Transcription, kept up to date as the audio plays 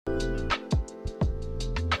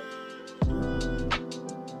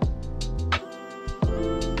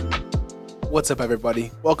What's up,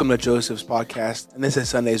 everybody? Welcome to Joseph's podcast, and this is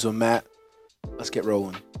Sundays with Matt. Let's get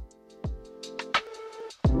rolling.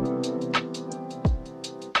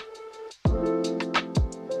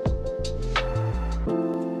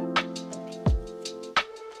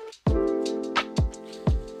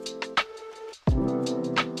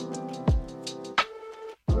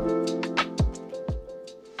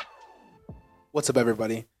 What's up,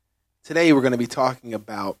 everybody? Today we're going to be talking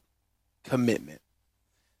about commitment.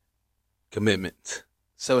 Commitment.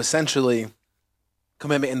 So essentially,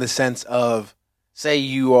 commitment in the sense of, say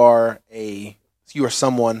you are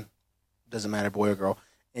someone, doesn't matter, boy or girl,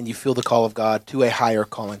 and you feel the call of God to a higher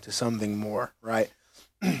calling, to something more, right?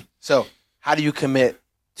 So how do you commit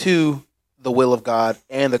to the will of God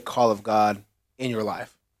and the call of God in your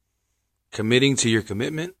life? Committing to your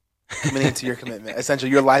commitment? Committing to your commitment.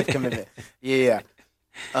 Essentially, your life commitment. Yeah.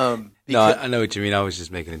 No, I know what you mean. I was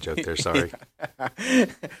just making a joke there. Sorry.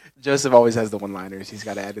 Joseph always has the one-liners he's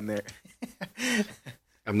got to add in there.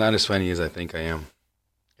 I'm not as funny as I think I am,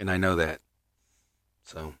 and I know that.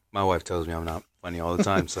 So my wife tells me I'm not funny all the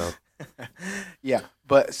time. So yeah,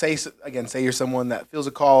 but say you're someone that feels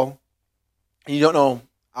a call, and you don't know.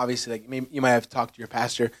 Obviously, like you might have talked to your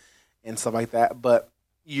pastor and stuff like that, but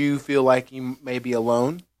you feel like you may be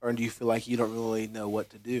alone, or do you feel like you don't really know what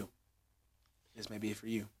to do? This may be for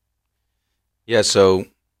you. Yeah, so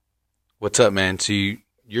what's up, man? So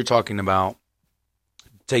you're talking about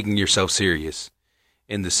taking yourself serious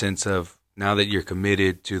in the sense of now that you're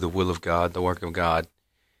committed to the will of God, the work of God,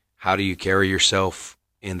 how do you carry yourself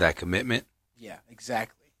in that commitment? Yeah,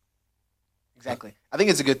 exactly. I think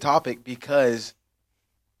it's a good topic because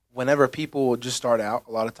whenever people just start out,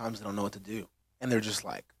 a lot of times they don't know what to do. And they're just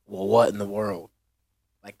like, well, what in the world?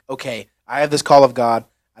 Like, okay, I have this call of God.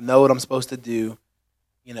 I know what I'm supposed to do,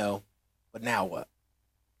 but now what?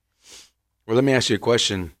 Well, let me ask you a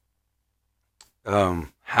question.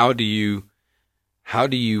 How do you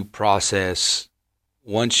process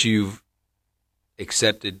once you've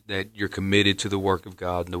accepted that you're committed to the work of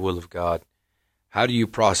God and the will of God? How do you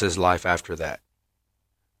process life after that?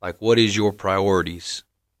 Like, what is your priorities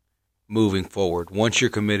moving forward once you're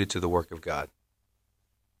committed to the work of God?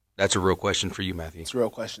 That's a real question for you, Matthew. It's a real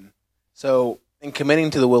question. So, in committing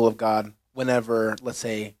to the will of God, whenever, let's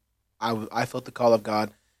say, I felt the call of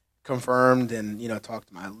God, confirmed, and talked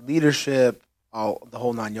to my leadership, the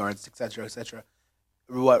whole 9 yards, etc., etc.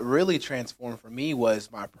 What really transformed for me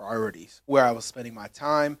was my priorities, where I was spending my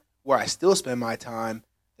time, where I still spend my time,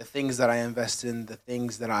 the things that I invest in, the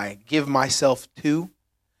things that I give myself to,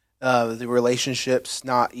 the relationships.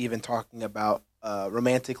 Not even talking about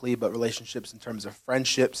romantically, but relationships in terms of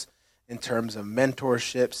friendships, in terms of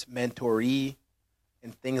mentorships, mentoree,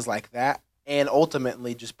 and things like that. And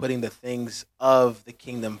ultimately just putting the things of the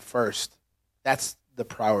kingdom first. That's the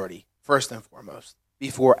priority, first and foremost,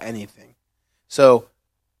 before anything. So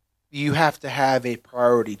you have to have a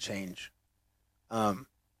priority change,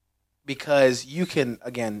 because you can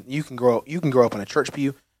grow up in a church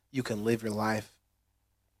pew, you can live your life,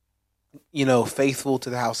 faithful to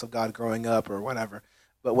the house of God growing up or whatever.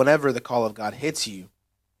 But whenever the call of God hits you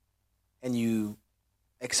and you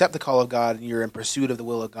accept the call of God and you're in pursuit of the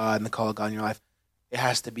will of God and the call of God in your life, it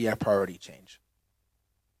has to be a priority change.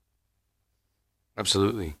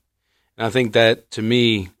 Absolutely. And I think that, to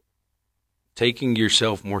me, taking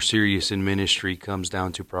yourself more serious in ministry comes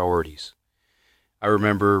down to priorities. I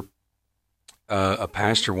remember a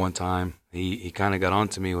pastor one time, he kind of got on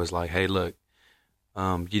to me, was like, hey, look,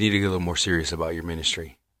 you need to get a little more serious about your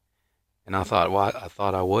ministry. And I thought, well, I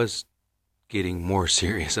thought I was getting more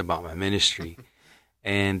serious about my ministry.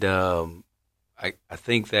 And I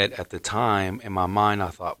think that at the time, in my mind, I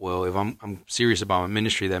thought, well, if I'm serious about my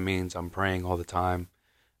ministry, that means I'm praying all the time,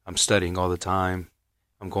 I'm studying all the time,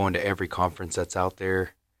 I'm going to every conference that's out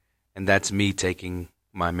there, and that's me taking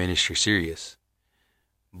my ministry serious.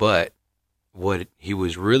 But what he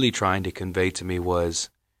was really trying to convey to me was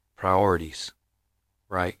priorities,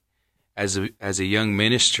 right? As a young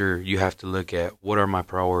minister, you have to look at, what are my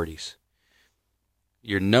priorities?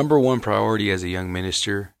 Your number one priority as a young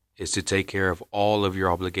minister is to take care of all of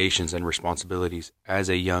your obligations and responsibilities as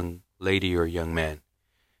a young lady or young man.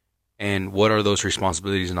 And what are those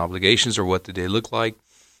responsibilities and obligations, or what do they look like?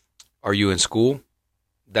 Are you in school?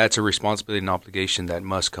 That's a responsibility and obligation that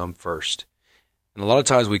must come first. And a lot of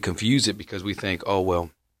times we confuse it because we think, oh, well,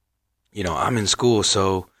 I'm in school,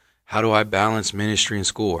 so how do I balance ministry and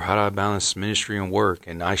school? Or how do I balance ministry and work?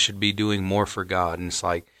 And I should be doing more for God. And it's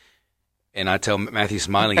like, and I tell Matthew,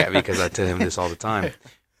 smiling at me because I tell him this all the time,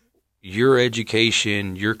 your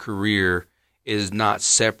education, your career is not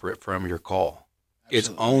separate from your call. It's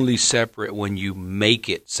only separate when you make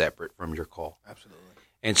it separate from your call. Absolutely.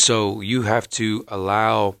 And so you have to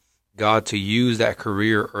allow God to use that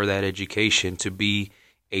career or that education to be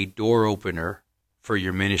a door opener for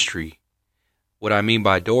your ministry. What I mean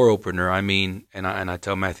by door opener, I mean, and I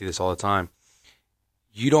tell Matthew this all the time,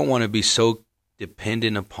 you don't want to be so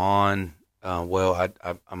dependent upon, I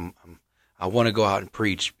want to go out and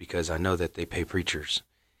preach because I know that they pay preachers.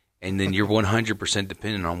 And then you're 100%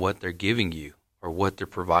 dependent on what they're giving you or what they're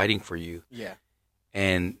providing for you. Yeah.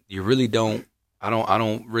 And you really don't, I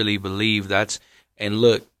don't really believe that's, and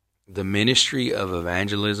look, the ministry of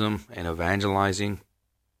evangelism and evangelizing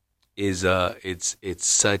is, it's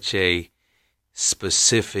such a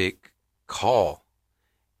specific call.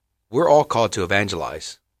 We're all called to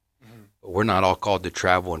evangelize, but we're not all called to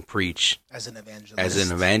travel and preach as an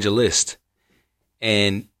evangelist.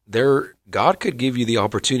 And God could give you the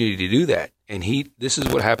opportunity to do that. And this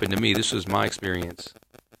is what happened to me. This was my experience.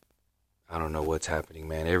 I don't know what's happening,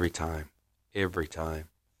 man. Every time.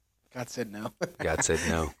 God said no. God said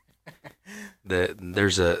no.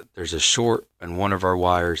 There's a short on one of our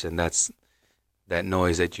wires, and that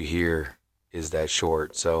noise that you hear is that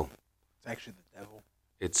short. So it's actually the devil.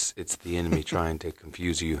 It's the enemy trying to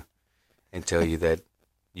confuse you and tell you that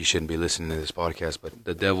you shouldn't be listening to this podcast, but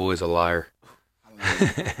the devil is a liar.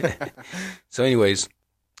 So anyways,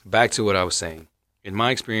 back to what I was saying. In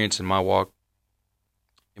my experience, in my walk,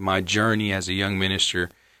 in my journey as a young minister,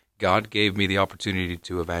 God gave me the opportunity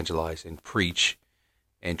to evangelize and preach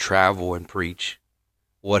and travel and preach.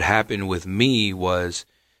 What happened with me was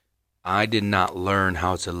I did not learn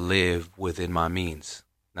how to live within my means.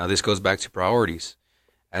 Now, this goes back to priorities.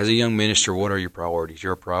 As a young minister, what are your priorities?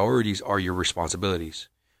 Your priorities are your responsibilities.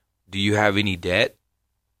 Do you have any debt?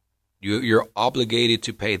 You're obligated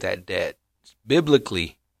to pay that debt.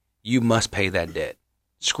 Biblically, you must pay that debt,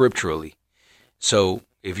 scripturally. So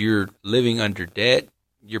if you're living under debt,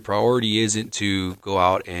 your priority isn't to go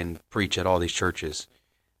out and preach at all these churches.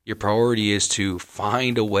 Your priority is to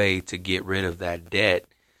find a way to get rid of that debt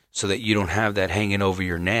so that you don't have that hanging over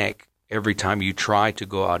your neck every time you try to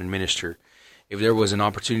go out and minister. If there was an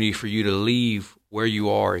opportunity for you to leave where you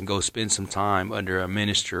are and go spend some time under a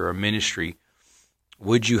minister or ministry,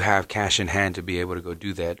 would you have cash in hand to be able to go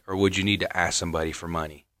do that? Or would you need to ask somebody for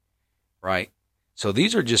money? Right? So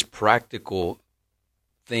these are just practical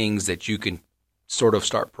things that you can sort of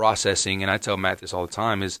start processing. And I tell Matt this all the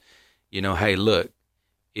time is, hey, look,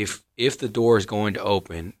 if the door is going to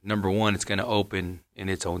open, number one, it's going to open in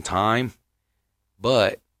its own time,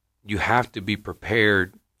 but you have to be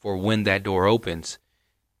prepared for when that door opens.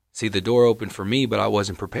 See, the door opened for me, but I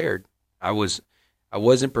wasn't prepared. I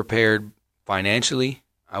wasn't prepared financially.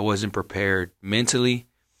 I wasn't prepared mentally.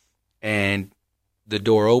 And the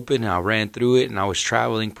door opened, and I ran through it, and I was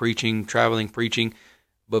traveling, preaching.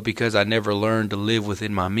 But because I never learned to live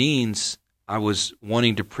within my means, I was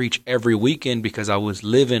wanting to preach every weekend because I was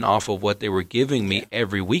living off of what they were giving me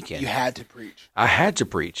every weekend. You had to preach. I had to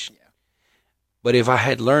preach. Yeah. But if I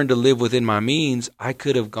had learned to live within my means, I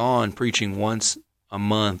could have gone preaching once a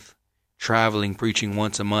month, traveling, preaching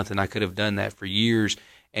once a month, and I could have done that for years,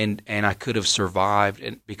 and I could have survived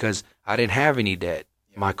because I didn't have any debt.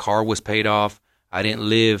 Yeah. My car was paid off. I didn't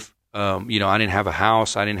live, I didn't have a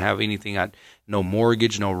house. I didn't have anything. No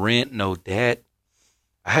mortgage, no rent, no debt.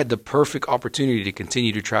 I had the perfect opportunity to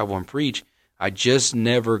continue to travel and preach. I just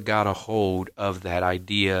never got a hold of that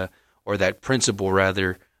idea or that principle,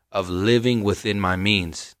 rather, of living within my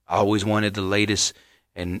means. I always wanted the latest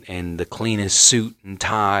and the cleanest suit and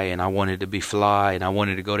tie, and I wanted to be fly, and I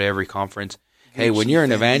wanted to go to every conference. Hey, when you're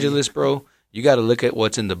an evangelist, bro, you got to look at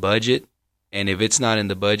what's in the budget, and if it's not in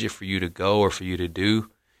the budget for you to go or for you to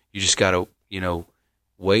do, you just got to,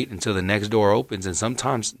 wait until the next door opens. And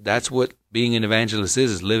sometimes that's what being an evangelist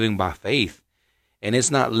is living by faith. And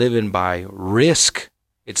it's not living by risk.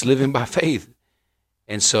 It's living by faith.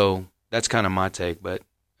 And so that's kind of my take. But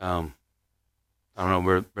I don't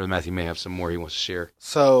know, Brother Matthew may have some more he wants to share.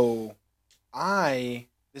 So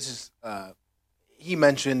he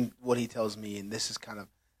mentioned what he tells me, and this is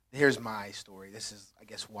here's my story. This is, I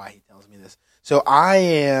guess, why he tells me this. So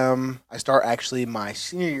I start actually my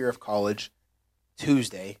senior year of college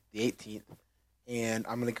Tuesday, the 18th, and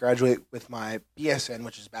I'm going to graduate with my BSN,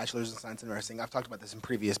 which is Bachelor's in Science and Nursing. I've talked about this in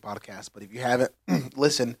previous podcasts, but if you haven't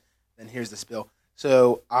listened, then here's the spill.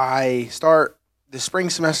 So I start the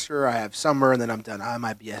spring semester, I have summer, and then I'm done. I have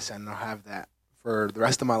my BSN, and I'll have that for the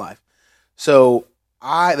rest of my life. So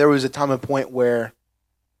there was a time and point where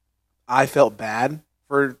I felt bad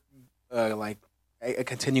for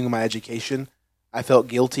continuing my education. I felt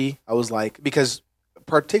guilty. I was like, because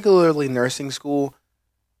particularly nursing school,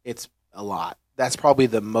 it's a lot. that's probably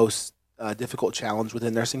the most difficult challenge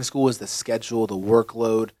within nursing school is the schedule, the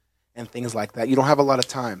workload, and things like that. You don't have a lot of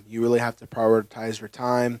time. You really have to prioritize your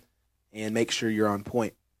time and make sure you're on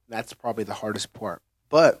point. That's probably the hardest part.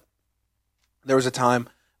 But there was a time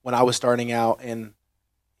when I was starting out, and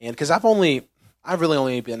because I've really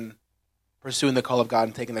only been pursuing the call of God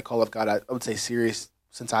and taking the call of God, I would say, serious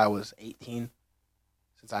since I was 18,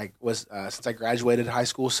 since I graduated high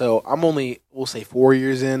school. So I'm only, we'll say, 4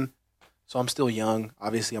 years in. So I'm still young.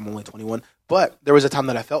 Obviously, I'm only 21. But there was a time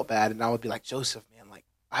that I felt bad, and I would be like, Joseph, man, like,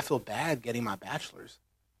 I feel bad getting my bachelor's.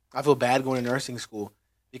 I feel bad going to nursing school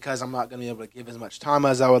because I'm not going to be able to give as much time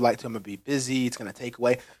as I would like to. I'm going to be busy. It's going to take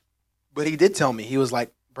away. But he did tell me, he was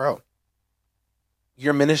like, bro,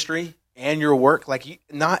 your ministry and your work, like,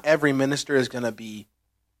 not every minister is going to be,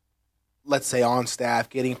 let's say, on staff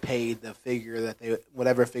getting paid the figure that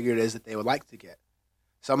whatever figure it is that they would like to get.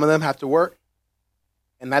 Some of them have to work,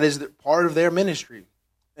 and that is part of their ministry,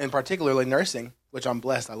 and particularly nursing, which I'm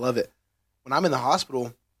blessed. I love it. When I'm in the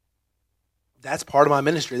hospital, that's part of my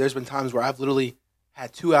ministry. There's been times where I've literally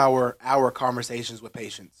had 2-hour conversations with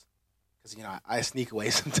patients because, I sneak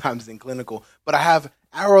away sometimes in clinical, but I have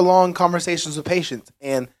hour-long conversations with patients,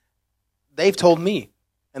 and they've told me,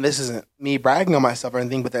 and this isn't me bragging on myself or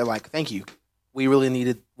anything, but they're like, thank you. We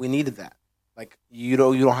needed that. Like, you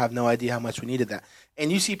don't have no idea how much we needed that.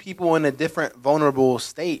 And you see people in a different vulnerable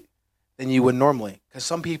state than you would normally, because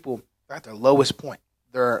some people are at their lowest point.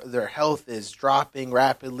 Their health is dropping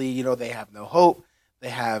rapidly. They have no hope. They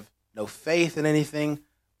have no faith in anything.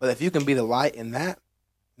 But if you can be the light in that,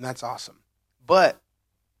 then that's awesome. But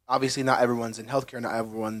obviously not everyone's in healthcare. Not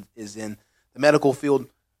everyone is in the medical field.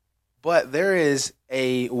 But there is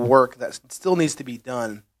a work that still needs to be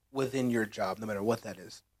done within your job, no matter what that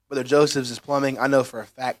is. Whether Joseph's is plumbing, I know for a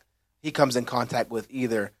fact he comes in contact with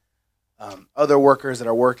either other workers that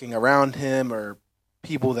are working around him or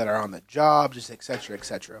people that are on the job, just et cetera, et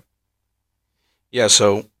cetera. Yeah,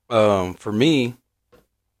 so for me,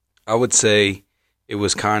 I would say it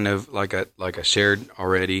was kind of like I shared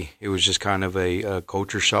already. It was just kind of a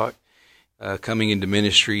culture shock. Coming into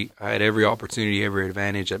ministry, I had every opportunity, every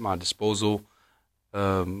advantage at my disposal.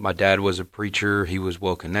 My dad was a preacher. He was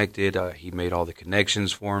well connected. He made all the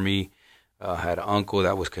connections for me. I had an uncle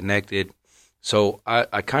that was connected. So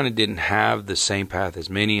I kind of didn't have the same path as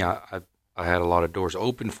many. I had a lot of doors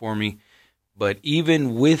open for me. But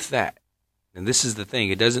even with that, and this is the thing,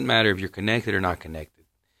 it doesn't matter if you're connected or not connected.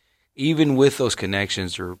 Even with those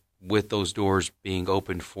connections or with those doors being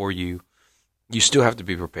opened for you, you still have to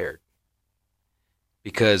be prepared.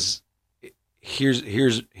 Because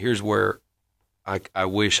here's where I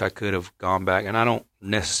wish I could have gone back, and I don't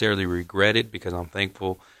necessarily regret it because I'm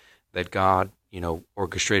thankful that God,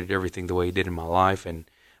 orchestrated everything the way He did in my life, and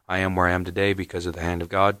I am where I am today because of the hand of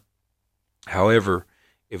God. However,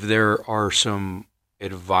 if there are some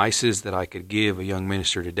advices that I could give a young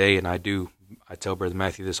minister today, and I tell Brother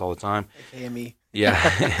Matthew this all the time. AKA me. Yeah.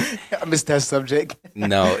 I missed that subject.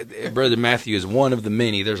 No, Brother Matthew is one of the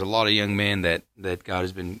many. There's a lot of young men that God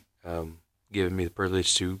has been giving me the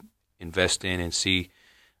privilege to invest in and see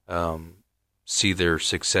their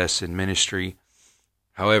success in ministry.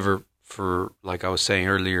 However, like I was saying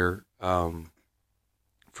earlier,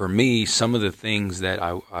 for me, some of the things that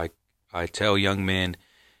I tell young men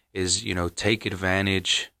is, take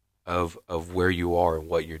advantage of where you are and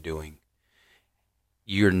what you're doing.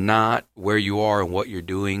 You're not where you are and what you're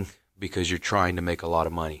doing because you're trying to make a lot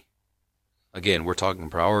of money. Again, we're talking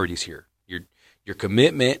priorities here. Your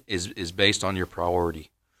commitment is based on your priority,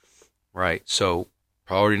 right? So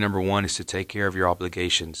priority number one is to take care of your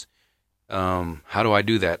obligations. How do I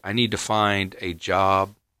do that? I need to find a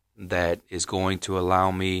job that is going to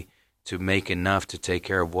allow me to make enough to take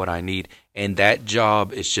care of what I need. And that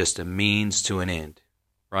job is just a means to an end,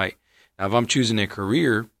 right? Now, if I'm choosing a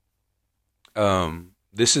career,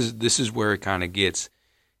 this is where it kind of gets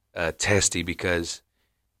testy because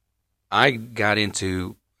I got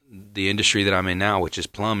into the industry that I'm in now, which is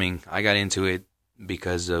plumbing. I got into it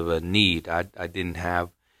because of a need. I didn't have,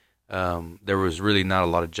 there was really not a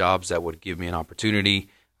lot of jobs that would give me an opportunity.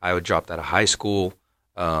 I would dropped out of high school.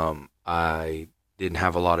 I didn't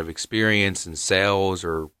have a lot of experience in sales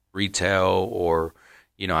or retail or,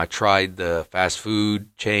 I tried the fast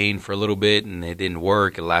food chain for a little bit and it didn't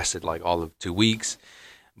work. It lasted like all of 2 weeks.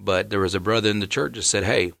 But there was a brother in the church that said,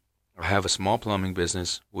 hey, I have a small plumbing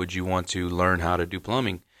business. Would you want to learn how to do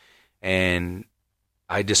plumbing? And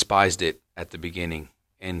I despised it at the beginning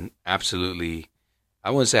and absolutely,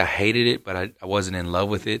 I wouldn't say I hated it, but I wasn't in love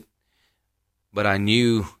with it. But I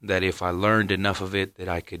knew that if I learned enough of it, that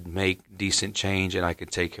I could make decent change and I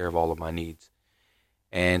could take care of all of my needs.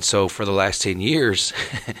 And so for the last 10 years,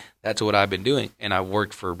 that's what I've been doing. And I've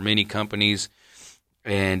worked for many companies,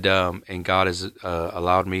 and God has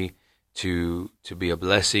allowed me to be a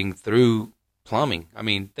blessing through plumbing. I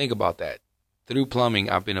mean, think about that. Through plumbing,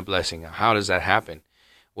 I've been a blessing. How does that happen?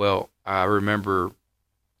 Well, I remember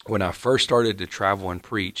when I first started to travel and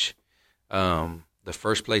preach, the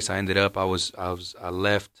first place I ended up, I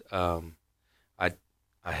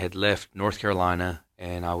had left North Carolina,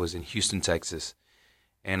 and I was in Houston, Texas.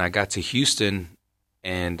 And I got to Houston,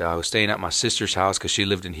 and I was staying at my sister's house because she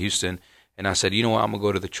lived in Houston. And I said, you know what, I'm going to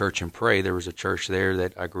go to the church and pray. There was a church there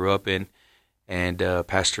that I grew up in, and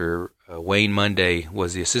Pastor Wayne Monday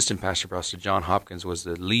was the assistant pastor. Pastor John Hopkins was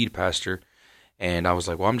the lead pastor. And I was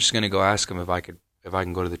like, well, I'm just going to go ask him if I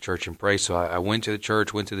can go to the church and pray. So I went to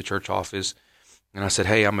the church office, and I said,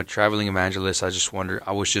 hey, I'm a traveling evangelist. I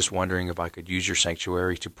was just wondering if I could use your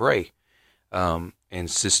sanctuary to pray. And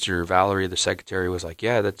Sister Valerie, the secretary, was like,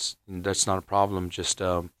 yeah, that's not a problem. Just,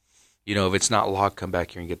 if it's not locked, come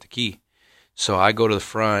back here and get the key. So I go to the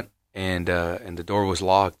front, and the door was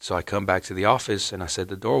locked. So I come back to the office, and I said,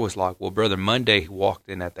 the door was locked. Well, Brother Monday walked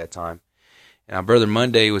in at that time. And now Brother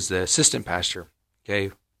Monday was the assistant pastor.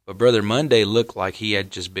 Okay. But Brother Monday looked like he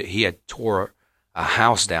had tore a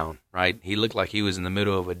house down, right? He looked like he was in the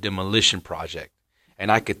middle of a demolition project.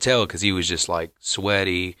 And I could tell because he was just like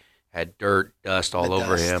sweaty, had dirt, dust all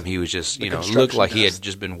over him. He was just, looked like he had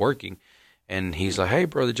just been working. And he's like, hey,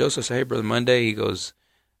 Brother Joseph. I said, hey, Brother Monday. He goes,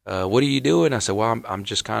 what are you doing? I said, well, I'm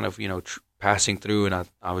just kind of, passing through, and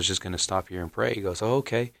I was just going to stop here and pray. He goes, oh,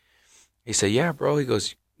 okay. He said, yeah, bro. He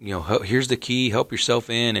goes, here's the key. Help yourself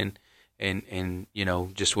in, and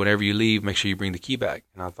just whenever you leave, make sure you bring the key back.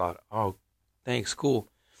 And I thought, oh, thanks, cool.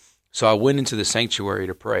 So I went into the sanctuary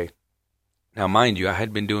to pray. Now, mind you, I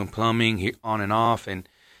had been doing plumbing on and off, and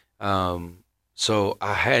so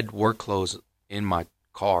I had work clothes in my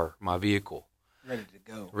car, my vehicle.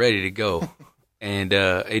 Ready to go. And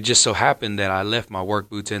it just so happened that I left my work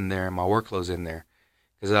boots in there and my work clothes in there.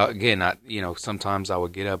 Because, sometimes I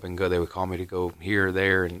would get up and go, they would call me to go here or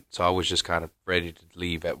there. And so I was just kind of ready to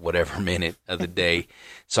leave at whatever minute of the day.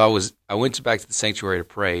 So I went back to the sanctuary to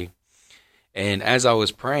pray. And as I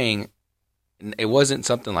was praying, it wasn't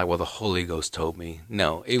something like, well, the Holy Ghost told me.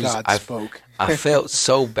 No, it was, God spoke. I felt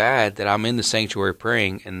so bad that I'm in the sanctuary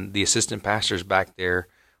praying, and the assistant pastor's back there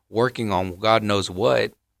working on God knows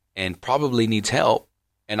what, and probably needs help,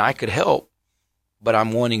 and I could help, but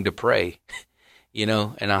I'm wanting to pray,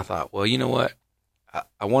 and I thought, well, you know what?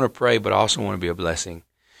 I want to pray, but I also want to be a blessing.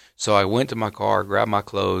 So I went to my car, grabbed my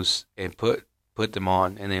clothes, and put them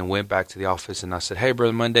on, and then went back to the office, and I said, hey,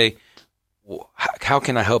 Brother Monday, how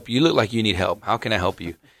can I help you? You look like you need help. How can I help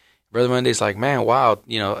you? Brother Monday's like, man, wow,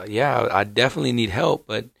 yeah, I definitely need help.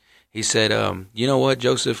 But he said, you know what,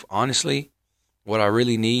 Joseph, honestly, what I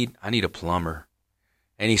really need, I need a plumber.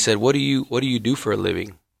 And he said, what do you do for a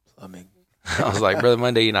living? Plumbing. I was like, Brother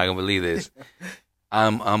Monday, you're not going to believe this.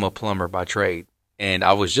 I'm a plumber by trade. And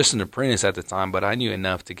I was just an apprentice at the time, but I knew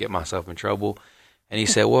enough to get myself in trouble. And he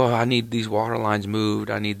said, well, I need these water lines moved.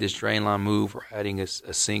 I need this drain line moved. We're adding a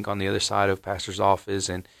sink on the other side of Pastor's office.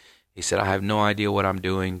 And he said, I have no idea what I'm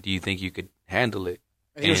doing. Do you think you could handle it?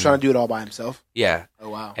 And he was trying to do it all by himself? Yeah. Oh,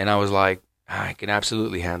 wow. And I was like, I can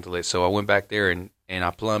absolutely handle it. So I went back there and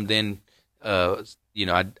I plumbed in, I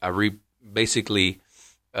basically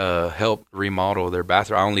helped remodel their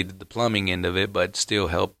bathroom. I only did the plumbing end of it, but still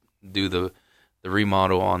helped do the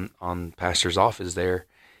remodel on Pastor's office there.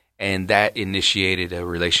 And that initiated a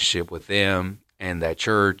relationship with them and that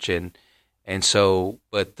church. And so,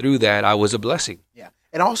 but through that, I was a blessing. Yeah.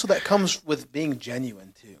 And also that comes with being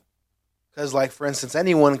genuine too. Because like, for instance,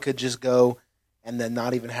 anyone could just go and then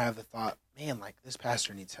not even have the thought, man, like this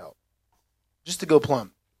pastor needs help. Just to go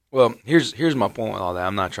plumb. Well, here's my point with all that.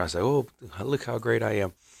 I'm not trying to say, oh, look how great I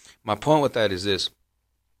am. My point with that is this.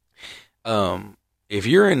 If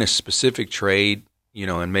you're in a specific trade,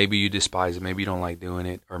 and maybe you despise it, maybe you don't like doing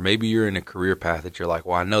it, or maybe you're in a career path that you're like,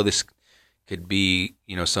 well, I know this could be,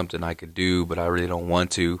 something I could do, but I really don't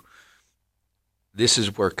want to. This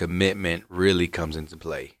is where commitment really comes into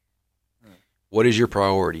play. What is your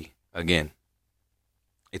priority? Again,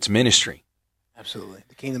 it's ministry. Absolutely.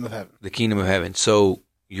 The kingdom of heaven. The kingdom of heaven. So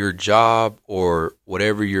your job or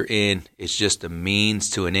whatever you're in, it's just a means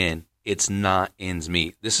to an end. It's not ends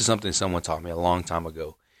meet. This is something someone taught me a long time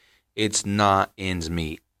ago. It's not ends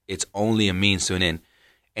meet. It's only a means to an end.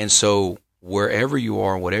 And so wherever you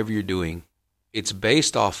are, whatever you're doing, it's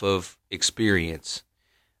based off of experience.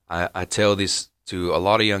 I tell this to a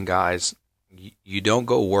lot of young guys, you don't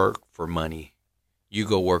go work for money. You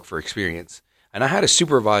go work for experience. And I had a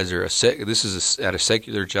supervisor, this is at a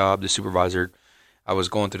secular job, the supervisor I was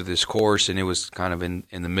going through this course, and it was kind of in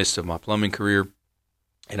the midst of my plumbing career,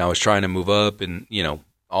 and I was trying to move up and, you know,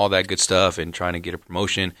 all that good stuff and trying to get a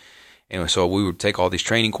promotion. And so we would take all these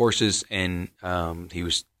training courses, and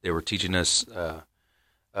they were teaching us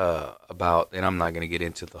about, and I'm not going to get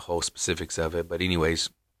into the whole specifics of it, but anyways,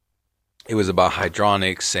 it was about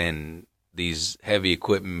hydronics and these heavy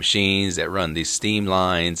equipment machines that run these steam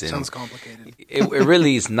lines. And sounds complicated. It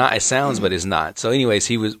really is not. It sounds, but it's not. So anyways,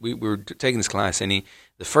 we were taking this class, and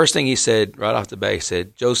the first thing he said right off the bat, he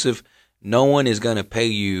said, Joseph, no one is going to pay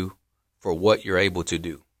you for what you're able to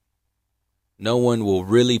do. No one will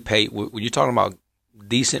really pay. When you're talking about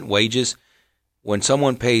decent wages, when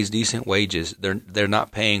someone pays decent wages, they're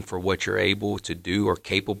not paying for what you're able to do or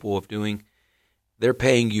capable of doing. They're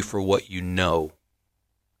paying you for what you know.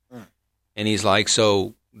 And he's like,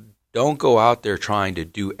 so don't go out there trying to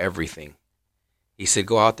do everything. He said,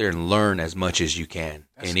 go out there and learn as much as you can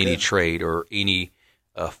in any trade or any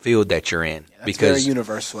field that you're in. Yeah, that's very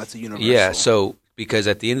universal. That's a universal. Yeah, so because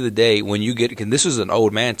at the end of the day, when you get, and this was an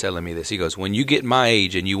old man telling me this, he goes, when you get my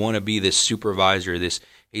age and you want to be this supervisor,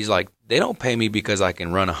 he's like, they don't pay me because I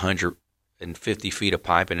can run 150 feet of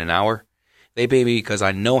pipe in an hour. They pay me because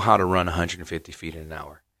I know how to run 150 feet in an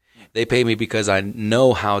hour. They pay me because I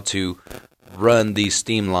know how to run these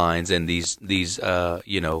steam lines and these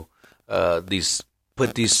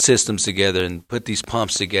put these systems together and put these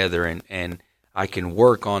pumps together, and I can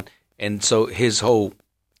work on. And so his whole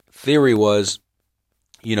theory was,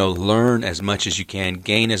 you know, learn as much as you can,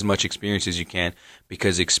 gain as much experience as you can,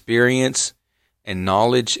 because experience and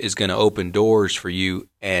knowledge is going to open doors for you.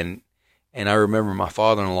 And I remember my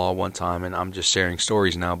father-in-law one time, and I'm just sharing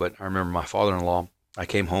stories now, but I remember my father-in-law, I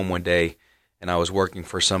came home one day and I was working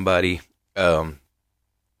for somebody, and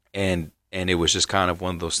it was just kind of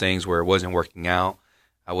one of those things where it wasn't working out.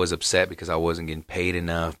 I was upset because I wasn't getting paid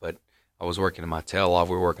enough, but I was working my tail off.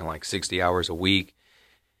 We were working like 60 hours a week.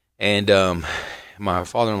 And my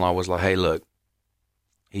father-in-law was like, hey, look,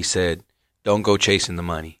 he said, don't go chasing the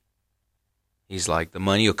money. He's like, the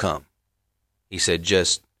money will come. He said,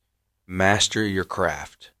 just master your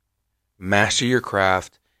craft. Master your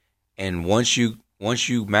craft. And once you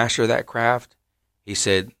master that craft, he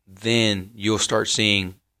said, then you'll start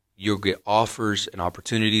seeing, you'll get offers and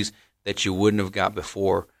opportunities that you wouldn't have got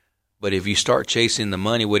before. But if you start chasing the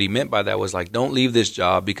money, what he meant by that was like, don't leave this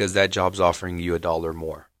job because that job's offering you $1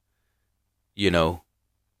 more. You know,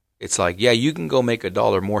 it's like, yeah, you can go make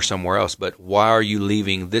 $1 more somewhere else, but why are you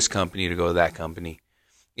leaving this company to go to that company?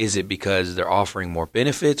 Is it because they're offering more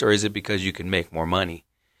benefits, or is it because you can make more money?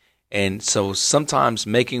 And so sometimes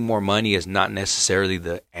making more money is not necessarily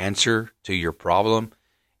the answer to your problem.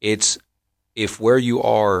 It's if where you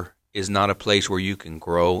are is not a place where you can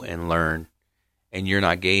grow and learn, and you're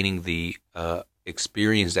not gaining the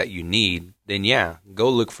experience that you need, then yeah, go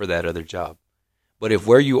look for that other job. But if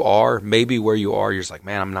where you are, maybe where you are, you're just like,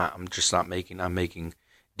 man, I'm making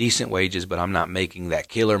decent wages, but I'm not making that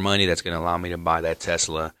killer money that's going to allow me to buy that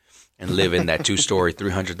Tesla and live in that 2-story,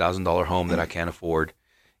 $300,000 home that I can't afford,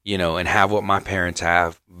 you know, and have what my parents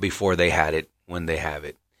have before they had it when they have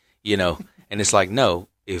it, you know. And it's like, no,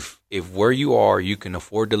 if where you are, you can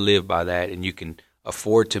afford to live by that, and you can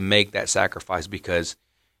afford to make that sacrifice because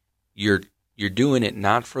you're doing it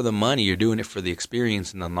not for the money, you're doing it for the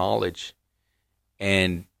experience and the knowledge.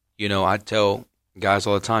 And, you know, I tell guys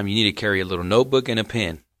all the time, you need to carry a little notebook and a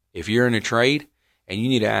pen. If you're in a trade, and you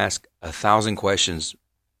need to ask 1,000 questions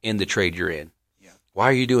in the trade you're in. Yeah. Why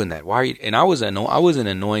are you doing that? Why are you? And I was an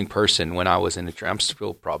annoying person when I was in the trade. I'm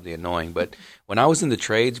still probably annoying, but when I was in the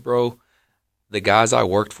trades, bro, the guys I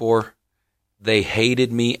worked for, they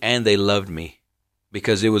hated me and they loved me,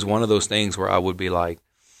 because it was one of those things where I would be like,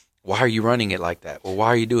 why are you running it like that? Or why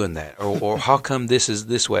are you doing that? Or how come this is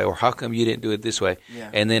this way? Or how come you didn't do it this way?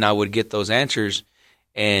 Yeah. And then I would get those answers.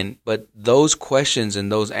 But those questions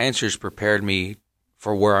and those answers prepared me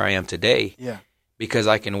for where I am today. Yeah. Because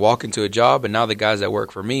I can walk into a job, and now the guys that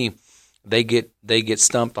work for me, they get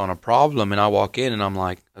stumped on a problem, and I walk in and I'm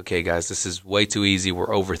like, okay, guys, this is way too easy. We're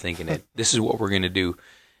overthinking it. This is what we're going to do,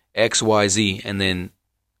 X, Y, Z. And then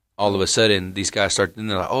all of a sudden these guys start,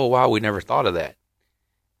 and they're like, oh, wow, we never thought of that.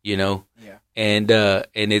 You know? Yeah. And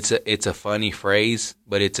it's a funny phrase,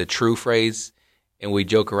 but it's a true phrase. And we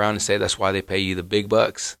joke around and say that's why they pay you the big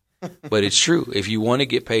bucks. But it's true. If you want to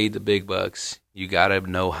get paid the big bucks, you got to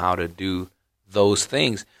know how to do those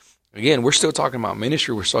things. Again, we're still talking about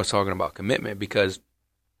ministry. We're still talking about commitment, because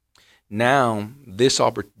now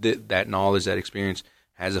that knowledge, that experience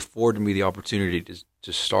has afforded me the opportunity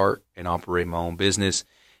to start and operate my own business.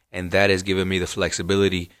 And that has given me the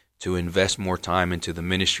flexibility to invest more time into the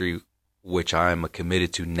ministry, which I am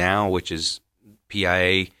committed to now, which is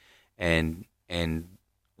PIA, and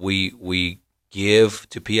we give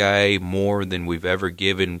to PIA more than we've ever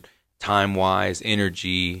given, time-wise,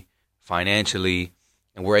 energy, financially,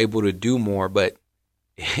 and we're able to do more. But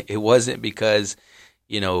it wasn't because,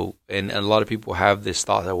 and a lot of people have this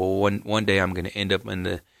thought that, well, one day I'm going to end up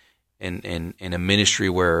in a ministry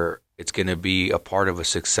where it's going to be a part of a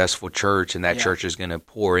successful church, and that church is going to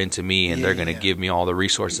pour into me, and they're going to give me all the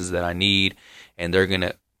resources that I need, and they're going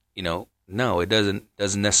to, no, it doesn't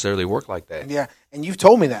necessarily work like that. Yeah, and you've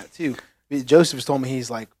told me that too. Joseph's told me, he's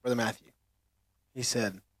like, Brother Matthew, he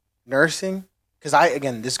said, nursing, because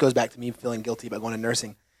this goes back to me feeling guilty about going to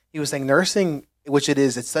nursing. He was saying nursing, which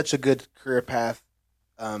it's such a good career path.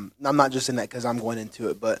 I'm not just in that because I'm going into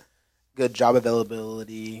it, but good job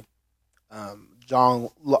availability,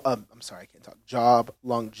 job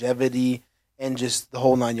longevity, and just the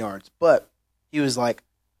whole 9 yards. But he was like,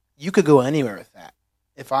 you could go anywhere with that.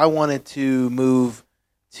 If I wanted to move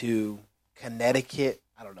to Connecticut,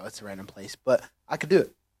 I don't know, it's a random place, but I could do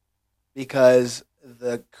it because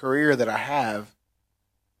the career that I have,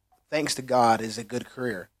 thanks to God, is a good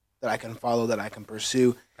career that I can follow, that I can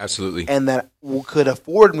pursue. Absolutely. And that could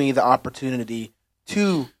afford me the opportunity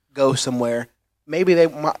to go somewhere. Maybe they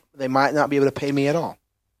might not be able to pay me at all.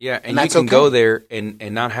 Yeah, and you can go there and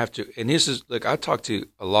not have to. And this is, look, I talked to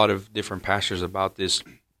a lot of different pastors about this.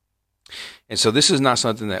 And so this is not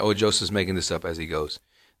something that, Joseph's making this up as he goes.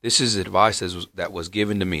 This is advice that was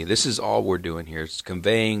given to me. This is all we're doing here. It's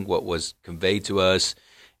conveying what was conveyed to us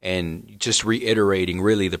and just reiterating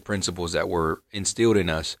really the principles that were instilled in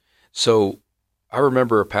us. So I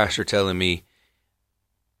remember a pastor telling me,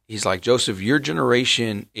 he's like, Joseph, your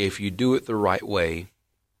generation, if you do it the right way,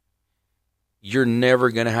 you're never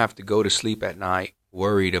going to have to go to sleep at night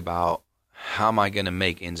worried about how am I going to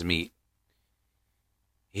make ends meet.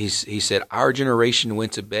 He said, our generation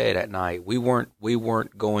went to bed at night. We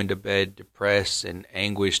weren't going to bed depressed and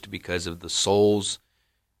anguished because of the souls.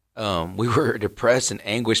 We were depressed and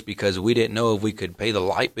anguished because we didn't know if we could pay the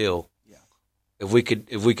light bill, if we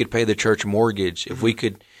could pay the church mortgage, if we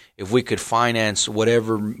could finance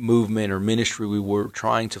whatever movement or ministry we were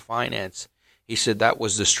trying to finance. He said that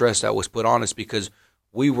was the stress that was put on us because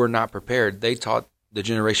we were not prepared. They taught the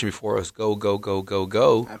generation before us, go, go, go, go,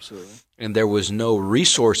 go. Absolutely. And there was no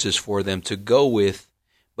resources for them to go with,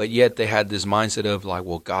 but yet they had this mindset of like,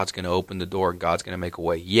 well, God's going to open the door. God's going to make a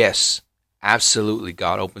way. Yes, absolutely.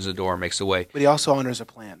 God opens the door and makes a way. But he also honors a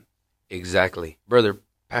plan. Exactly. Brother,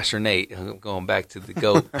 Pastor Nate, going back to the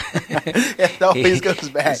goat. It always goes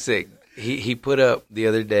back. Sick. He put up the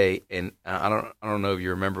other day, and I don't know if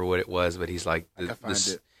you remember what it was, but he's like,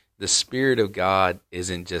 the Spirit of God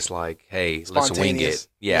isn't just like, hey, let's wing it.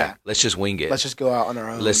 Yeah, let's just wing it. Let's just go out on our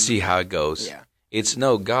own. Let's see how it goes. Yeah. It's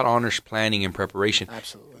no, God honors planning and preparation.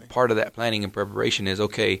 Absolutely. Part of that planning and preparation is,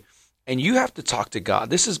 okay, and you have to talk to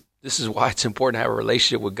God. This is why it's important to have a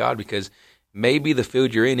relationship with God, because maybe the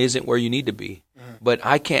field you're in isn't where you need to be. Mm-hmm. But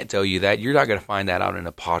I can't tell you that. You're not going to find that out in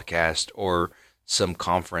a podcast or some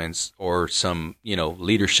conference or some,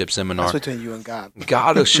 leadership seminar. That's between you and God.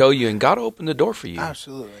 God will show you, and God will open the door for you.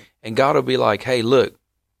 Absolutely. And God will be like, hey, look,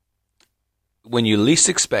 when you least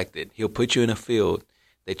expect it, he'll put you in a field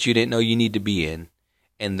that you didn't know you need to be in.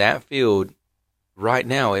 And that field, right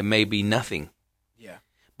now, it may be nothing. Yeah.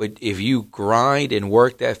 But if you grind and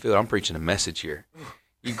work that field, I'm preaching a message here.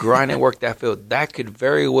 You grind and work that field, that could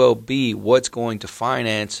very well be what's going to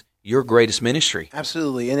finance your greatest ministry.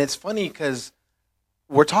 Absolutely. And it's funny because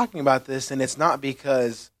we're talking about this, and it's not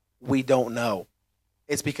because we don't know.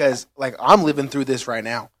 It's because, like, I'm living through this right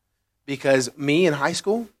now. Because me in high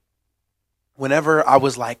school, whenever I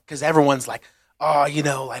was like, because everyone's like, oh,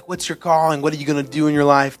 like, what's your calling? What are you going to do in your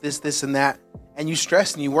life? This, and that. And you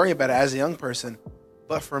stress and you worry about it as a young person.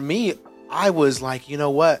 But for me, I was like, you know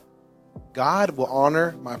what? God will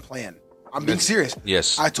honor my plan. I'm being serious.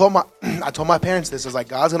 Yes. I told my parents this. I was like,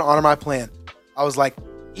 God's going to honor my plan. I was like,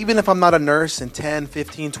 even if I'm not a nurse in 10,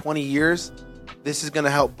 15, 20 years, this is going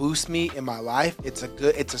to help boost me in my life. It's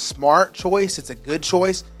a smart choice. It's a good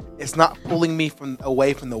choice. It's not pulling me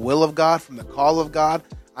away from the will of God, from the call of God.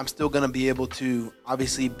 I'm still going to be able to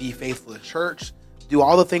obviously be faithful to church, do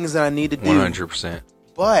all the things that I need to do. 100%.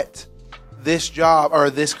 But this job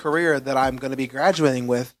or this career that I'm going to be graduating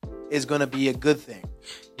with is going to be a good thing.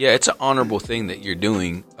 Yeah, it's an honorable thing that you're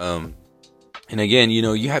doing. And again,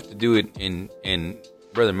 you have to do it in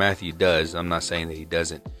Brother Matthew does. I'm not saying that he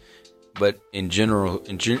doesn't. But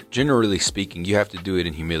generally speaking, you have to do it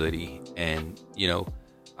in humility. And,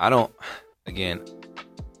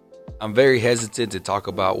 I'm very hesitant to talk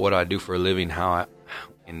about what I do for a living,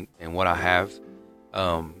 and what I have.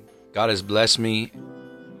 God has blessed me,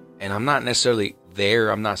 and I'm not necessarily there.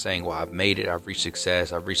 I'm not saying, well, I've made it, I've reached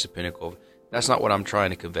success, I've reached the pinnacle. That's not what I'm trying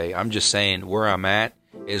to convey. I'm just saying where I'm at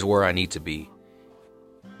is where I need to be,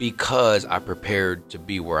 because I prepared to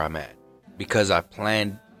be where I'm at, because I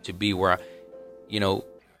planned to be where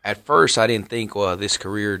at first I didn't think, well, this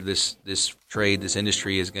career, this trade, this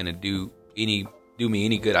industry is going to do me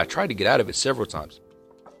any good. I tried to get out of it several times.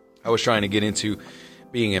 I was trying to get into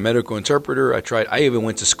being a medical interpreter. I even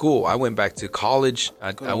went to school. I went back to college.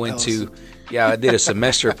 I did a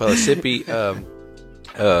semester at Pellissippi,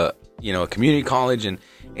 a community college, and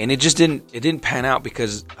it just didn't pan out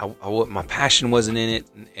because my passion wasn't in it.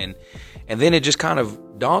 And then it just kind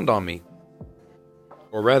of dawned on me,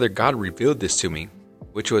 or rather God revealed this to me,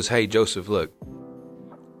 which was, hey, Joseph, look,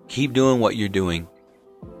 keep doing what you're doing.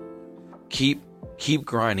 Keep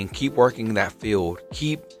grinding, keep working that field.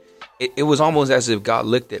 It was almost as if God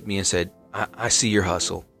looked at me and said, I see your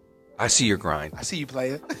hustle. I see your grind. I see you play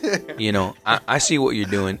it. I see what you're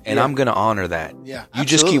doing, and I'm going to honor that. Yeah, you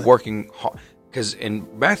just keep working hard. Because,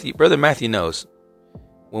 Brother Matthew knows,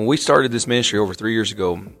 when we started this ministry over 3 years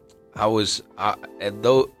ago,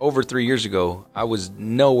 over 3 years ago, I was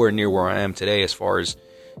nowhere near where I am today as far as,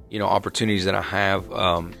 opportunities that I have,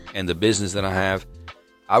 and the business that I have.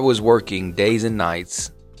 I was working days and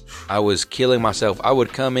nights. I was killing myself. I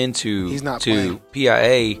would come into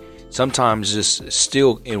PIA sometimes just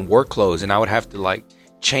still in work clothes, and I would have to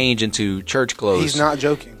change into church clothes. He's not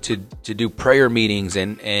joking. To do prayer meetings,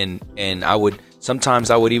 and I would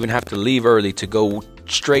even have to leave early to go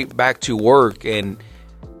straight back to work. And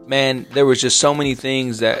man, there was just so many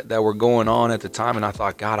things that were going on at the time, and I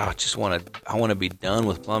thought, God, I want to be done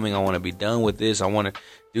with plumbing. I want to be done with this. I want to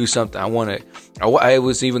do something. I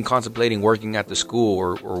was even contemplating working at the school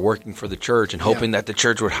or working for the church and hoping that the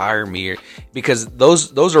church would hire me, because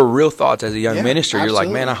those are real thoughts as a young minister. Absolutely. You're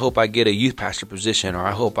like, man, I hope I get a youth pastor position, or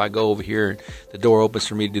I hope I go over here and the door opens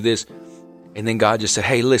for me to do this. And then God just said,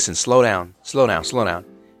 hey, listen, slow down.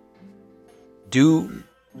 Do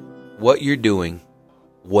what you're doing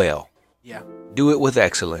well. Yeah. Do it with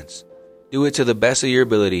excellence. Do it to the best of your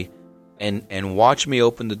ability. And watch me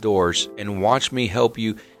open the doors, and watch me help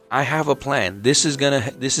you. I have a plan. This is gonna,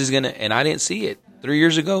 and I didn't see it 3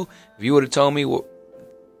 years ago. If you would have told me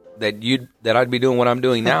that I'd be doing what I'm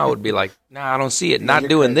doing now, I would be like, nah, I don't see it. Not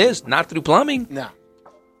doing this, not through plumbing. No.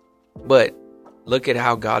 But look at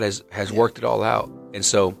how God has worked it all out. And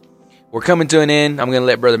so we're coming to an end. I'm going to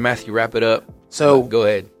let Brother Matthew wrap it up. So go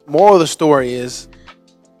ahead. Moral of the story is,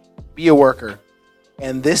 be a worker.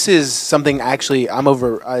 And this is something actually I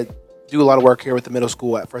do a lot of work here with the middle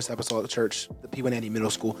school at First Apostolic Church, the Pewanettie Middle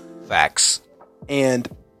School. Facts. And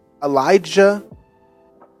Elijah,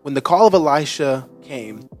 when the call of Elisha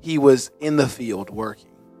came, he was in the field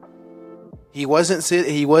working. He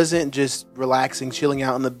wasn't just relaxing, chilling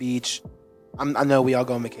out on the beach. I know we all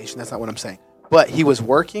go on vacation. That's not what I'm saying. But he was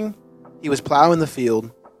working. He was plowing the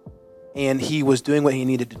field, and he was doing what he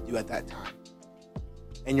needed to do at that time.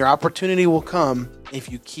 And your opportunity will come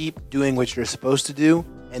if you keep doing what you're supposed to do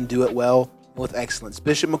and do it well and with excellence.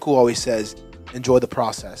 Bishop McCool always says, enjoy the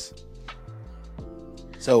process.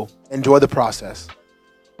 So enjoy the process.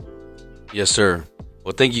 Yes, sir.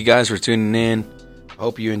 Well, thank you guys for tuning in. I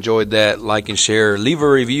hope you enjoyed that. Like and share. Leave a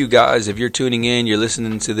review, guys. If you're tuning in, you're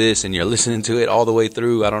listening to this, and you're listening to it all the way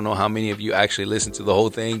through. I don't know how many of you actually listen to the whole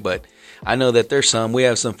thing, but I know that there's some. We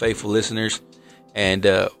have some faithful listeners, and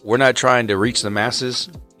we're not trying to reach the masses.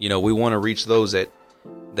 We want to reach those that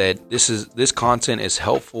this content is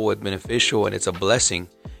helpful and beneficial, and it's a blessing.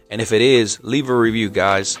 And if it is, leave a review,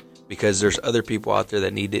 guys, because there's other people out there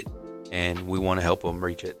that need it, and we want to help them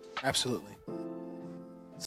reach it. Absolutely.